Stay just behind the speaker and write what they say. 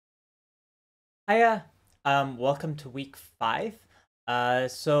Hiya, welcome to week 5.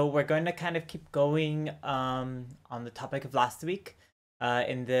 So we're going to kind of keep going on the topic of last week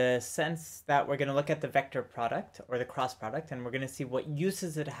in the sense that we're going to look at the vector product or the cross product, and we're going to see what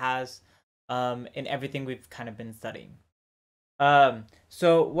uses it has in everything we've kind of been studying.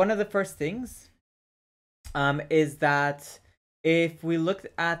 So one of the first things is that if we looked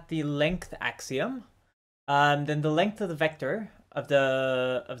at the length axiom, then the length of the vector of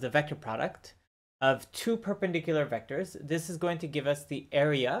the vector product of two perpendicular vectors, this is going to give us the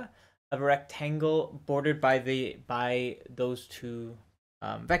area of a rectangle bordered by those two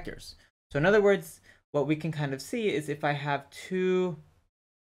vectors. So in other words, what we can kind of see is if I have two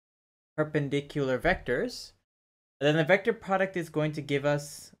perpendicular vectors, then the vector product is going to give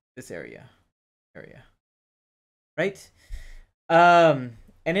us this area, right?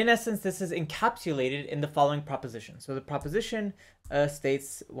 And in essence, this is encapsulated in the following proposition. So the proposition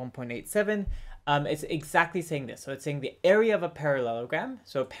states 1.87. It's exactly saying this. So it's saying the area of a parallelogram.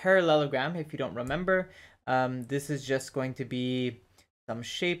 So a parallelogram, if you don't remember, this is just going to be some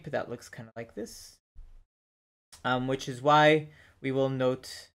shape that looks kind of like this, which is why we will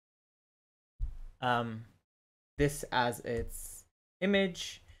note this as its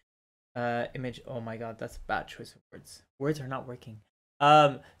image. Oh my god, that's a bad choice of words. Words are not working.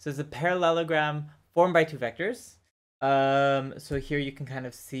 So it's a parallelogram formed by two vectors. So here you can kind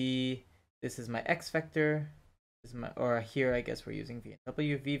of see this is my x vector. This is my, or here I guess we're using v and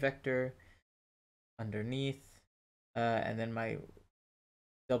w, v vector underneath, and then my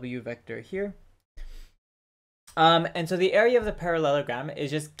w vector here. And so the area of the parallelogram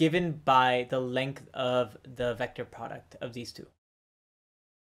is just given by the length of the vector product of these two.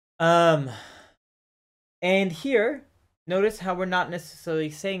 And here, notice how we're not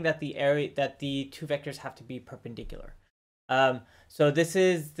necessarily saying that the two vectors have to be perpendicular. So this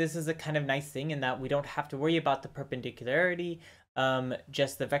is a kind of nice thing in that we don't have to worry about the perpendicularity.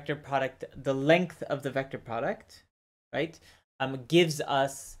 Just the vector product, the length of the vector product, right, gives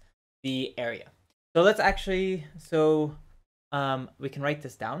us the area. So let's actually, we can write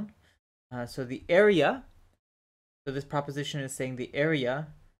this down. So the area, so this proposition is saying the area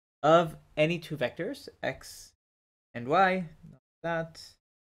of any two vectors, x and y, not that,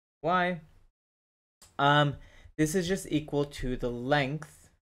 y, this is just equal to the length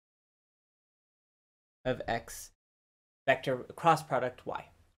of x vector cross product y.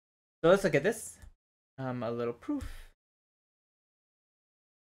 So let's look at this, a little proof.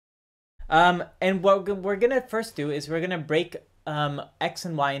 And what we're gonna first do is we're gonna break x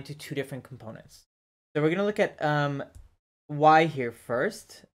and y into two different components. So we're gonna look at y here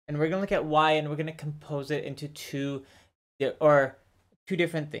first, and we're gonna look at y and we're gonna compose it into two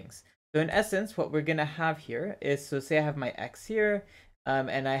different things. So in essence, what we're gonna have here is, so say I have my x here,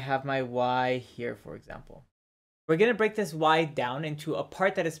 and I have my y here, for example. We're gonna break this y down into a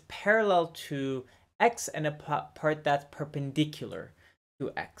part that is parallel to x and a part that's perpendicular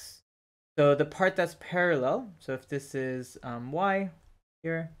to x. So the part that's parallel, so if this is y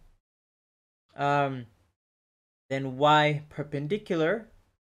here, then y perpendicular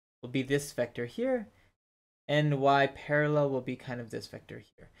will be this vector here, and y parallel will be kind of this vector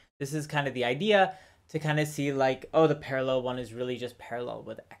here. This is kind of the idea to kind of see like, oh, the parallel one is really just parallel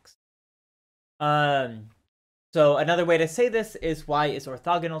with x. So another way to say this is y is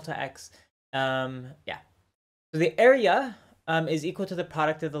orthogonal to x. Yeah. So the area is equal to the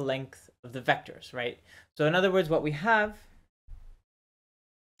product of the length of the vectors, right? So in other words, what we have,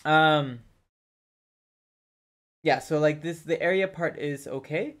 yeah, so like this, the area part is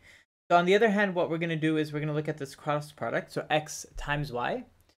okay. So on the other hand, what we're going to do is we're going to look at this cross product, so x times y.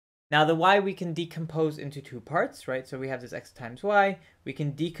 Now the y we can decompose into two parts, right? So we have this x times y. We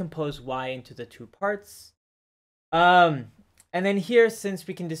can decompose y into the two parts. And then here, since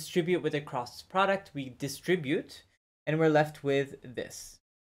we can distribute with a cross product, we distribute, and we're left with this.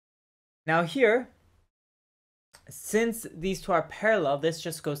 Now here, since these two are parallel, this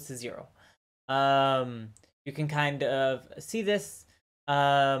just goes to 0. You can kind of see this,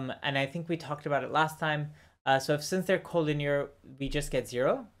 and I think we talked about it last time. So since they're collinear, we just get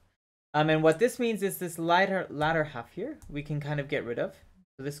 0. And what this means is this latter half here, we can kind of get rid of.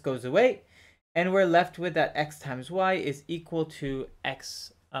 So this goes away, and we're left with that x times y is equal to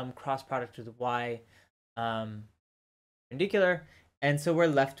x cross product with y perpendicular. And so we're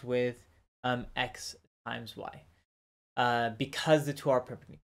left with x times y because the two are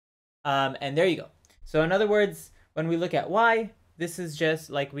perpendicular. And there you go. So in other words, when we look at y, this is just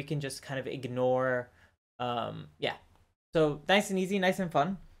like we can just kind of ignore, yeah. So nice and easy, nice and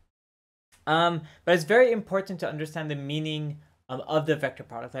fun. But it's very important to understand the meaning of the vector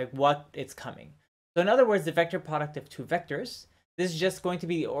product, like what it's coming. So in other words, the vector product of two vectors, this is just going to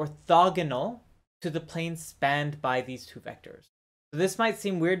be orthogonal to the plane spanned by these two vectors. So this might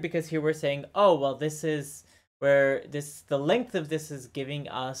seem weird because here we're saying, oh, well, this is where the length of this is giving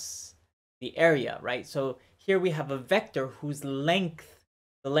us the area, right? So here we have a vector whose length,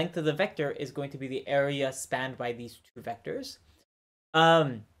 the length of the vector is going to be the area spanned by these two vectors.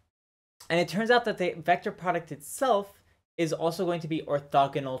 And it turns out that the vector product itself is also going to be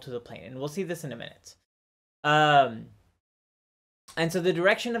orthogonal to the plane. And we'll see this in a minute. And so the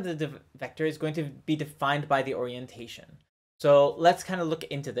direction of the vector is going to be defined by the orientation. So let's kind of look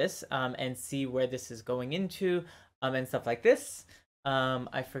into this and see where this is going into and stuff like this.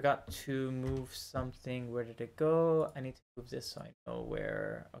 I forgot to move something. Where did it go? I need to move this so I know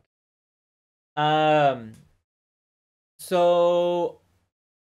where. Okay. So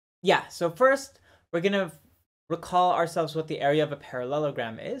yeah, so first we're going to recall ourselves what the area of a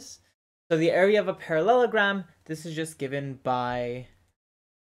parallelogram is. So the area of a parallelogram, this is just given by,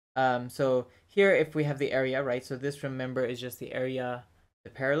 so here if we have the area, right? So this, remember, is just the area, the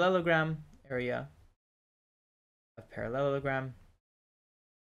parallelogram, area of parallelogram.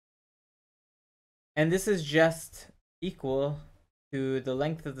 And this is just equal to the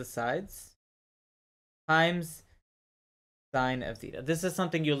length of the sides times sine of theta. This is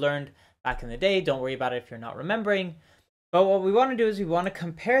something you learned back in the day. Don't worry about it if you're not remembering. But what we want to do is we want to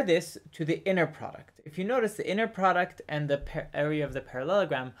compare this to the inner product. If you notice, the inner product and the area of the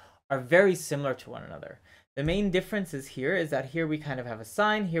parallelogram are very similar to one another. The main difference is that here we kind of have a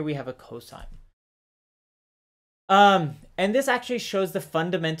sine, here we have a cosine. And this actually shows the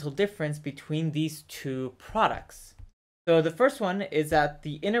fundamental difference between these two products. So the first one is that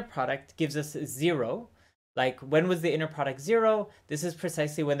the inner product gives us 0. Like, when was the inner product 0? This is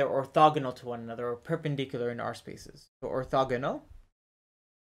precisely when they're orthogonal to one another or perpendicular in R spaces. So orthogonal.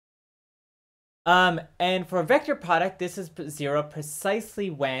 And for a vector product, this is 0 precisely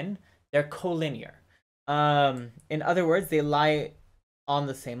when they're collinear. In other words, they lie on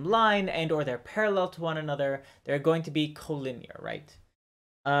the same line and or they're parallel to one another. They're going to be collinear, right?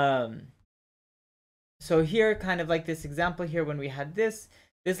 So here, kind of like this example here, when we had this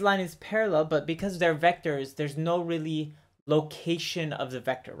line is parallel, but because they're vectors, there's no really location of the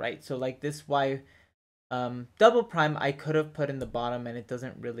vector, right? So like this y double prime, I could have put in the bottom and it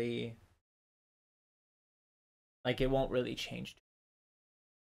doesn't really, like, it won't really change.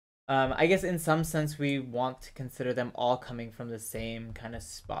 I guess in some sense we want to consider them all coming from the same kind of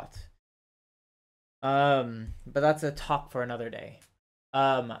spot. But that's a talk for another day.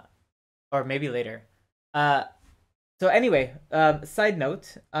 Or maybe later. So anyway, side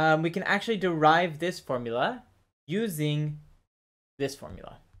note, we can actually derive this formula using this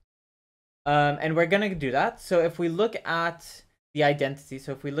formula. And we're going to do that. So if we look at the identity,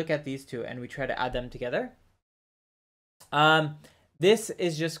 so if we look at these two and we try to add them together, this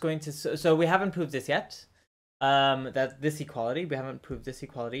is just going to, so we haven't proved this yet, that this equality, we haven't proved this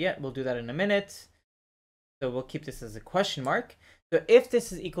equality yet. We'll do that in a minute. So we'll keep this as a question mark. So if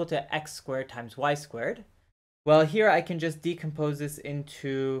this is equal to x squared times y squared, well, here I can just decompose this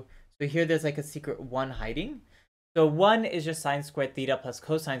into, so here there's like a secret 1 hiding. So 1 is just sine squared theta plus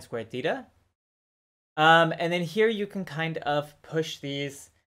cosine squared theta. And then here you can kind of push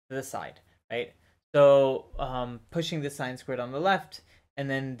these to the side, right? So pushing the sine squared on the left and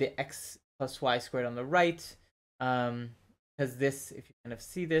then the x plus y squared on the right. Because this, if you kind of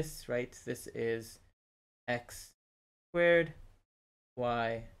see this, right, this is x squared,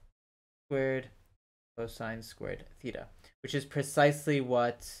 y squared, cosine squared theta, which is precisely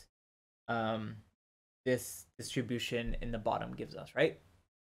what this distribution in the bottom gives us, right?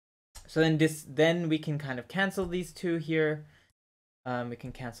 So then we can kind of cancel these two here. We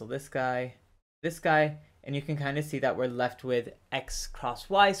can cancel this guy, and you can kind of see that we're left with x cross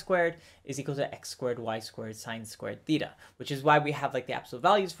y squared is equal to x squared y squared sine squared theta, which is why we have like the absolute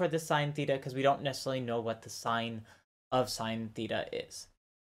values for the sine theta, because we don't necessarily know what the sine of sine theta is.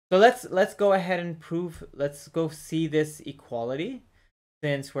 So let's go ahead and prove, let's go see this equality,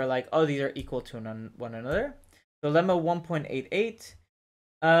 since we're like, oh, these are equal to one another. So lemma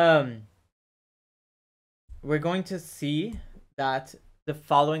 1.88, we're going to see that the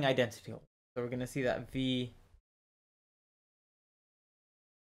following identity holds. So we're going to see that v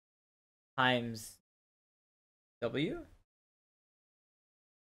times w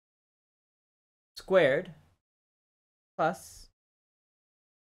squared plus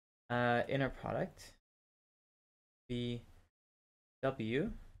inner product v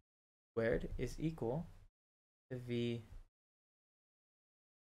w squared is equal to v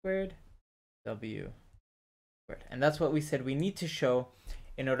squared w squared. And that's what we said we need to show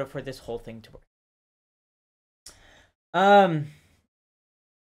in order for this whole thing to work.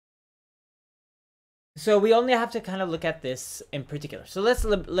 So we only have to kind of look at this in particular. So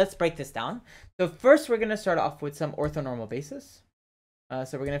let's break this down. So first we're going to start off with some orthonormal basis.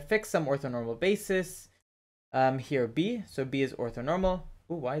 So we're going to fix some orthonormal basis. Here B. So B is orthonormal.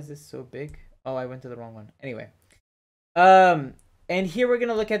 Ooh, why is this so big? Oh, I went to the wrong one. Anyway. And here we're going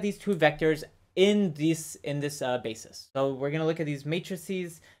to look at these two vectors in this basis. So we're going to look at these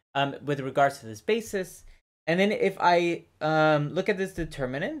matrices with regards to this basis. And then if I look at this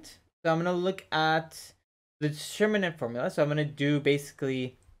determinant, so I'm going to look at the determinant formula. So I'm going to do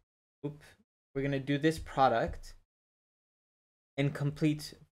basically, we're going to do this product in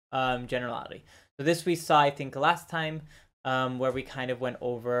complete generality. So this we saw, I think, last time where we kind of went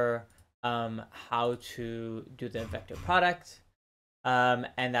over how to do the vector product.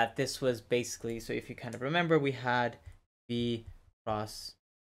 And that this was basically, so if you kind of remember, we had V cross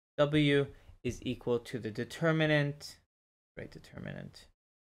W is equal to the determinant, right? Determinant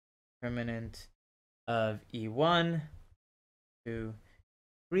of E1, 2,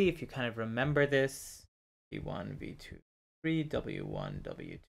 3. If you kind of remember this, V1, V2, 3, W1,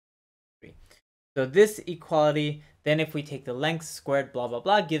 W2, 3. So this equality, then if we take the length squared, blah, blah,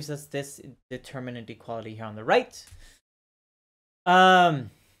 blah, gives us this determinant equality here on the right.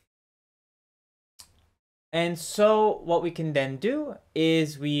 And so what we can then do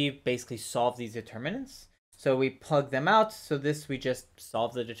is we basically solve these determinants. So we plug them out. So this, we just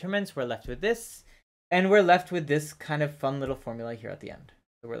solve the determinants. We're left with this. And we're left with this kind of fun little formula here at the end.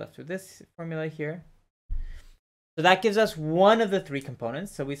 So we're left with this formula here. So that gives us one of the three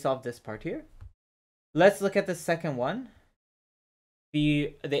components. So we solve this part here. Let's look at the second one.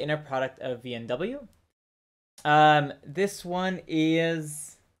 The inner product of V and W. This one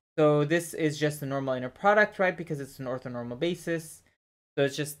is, so this is just the normal inner product, right? Because it's an orthonormal basis. So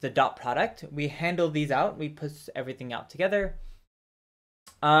it's just the dot product. We handle these out. We put everything out together.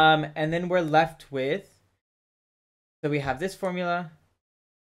 And then we're left with, so we have this formula.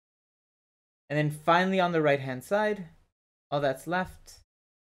 And then finally on the right-hand side, all that's left.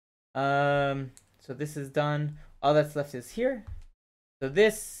 So this is done. All that's left is here. So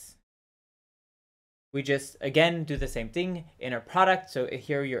this, we just, again, do the same thing, inner product. So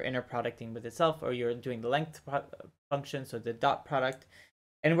here you're inner producting with itself, or you're doing the length function, so the dot product.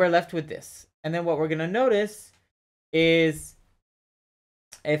 And we're left with this. And then what we're going to notice is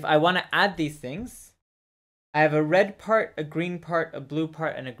if I want to add these things, I have a red part, a green part, a blue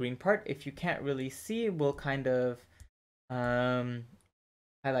part, and a green part. If you can't really see, we'll kind of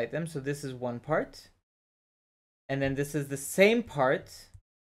highlight them. So this is one part. And then this is the same part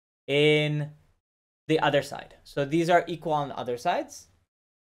in the other side. So these are equal on the other sides.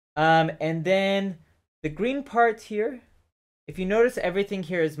 And then the green part here, if you notice, everything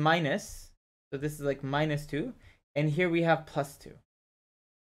here is minus. So this is like -2. And here we have +2.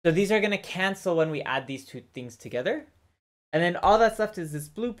 So these are going to cancel when we add these two things together. And then all that's left is this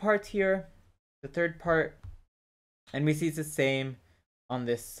blue part here, the third part. And we see it's the same on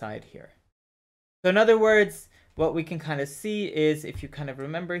this side here. So in other words, what we can kind of see is, if you kind of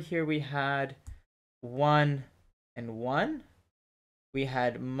remember here, we had 1 and 1. We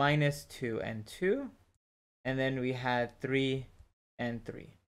had -2 and 2. And then we had 3 and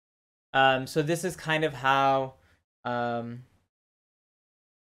 3. So this is kind of how, so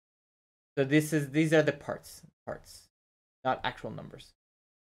these are the parts, not actual numbers.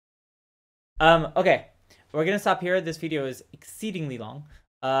 Okay, we're gonna stop here. This video is exceedingly long.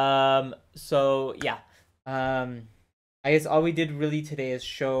 So yeah, I guess all we did really today is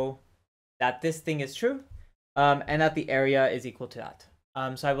show that this thing is true, and that the area is equal to that.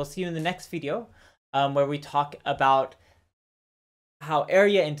 So I will see you in the next video, where we talk about how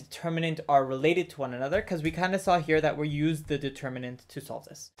area and determinant are related to one another, because we kind of saw here that we used the determinant to solve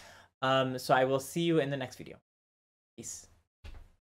this. So I will see you in the next video. Peace.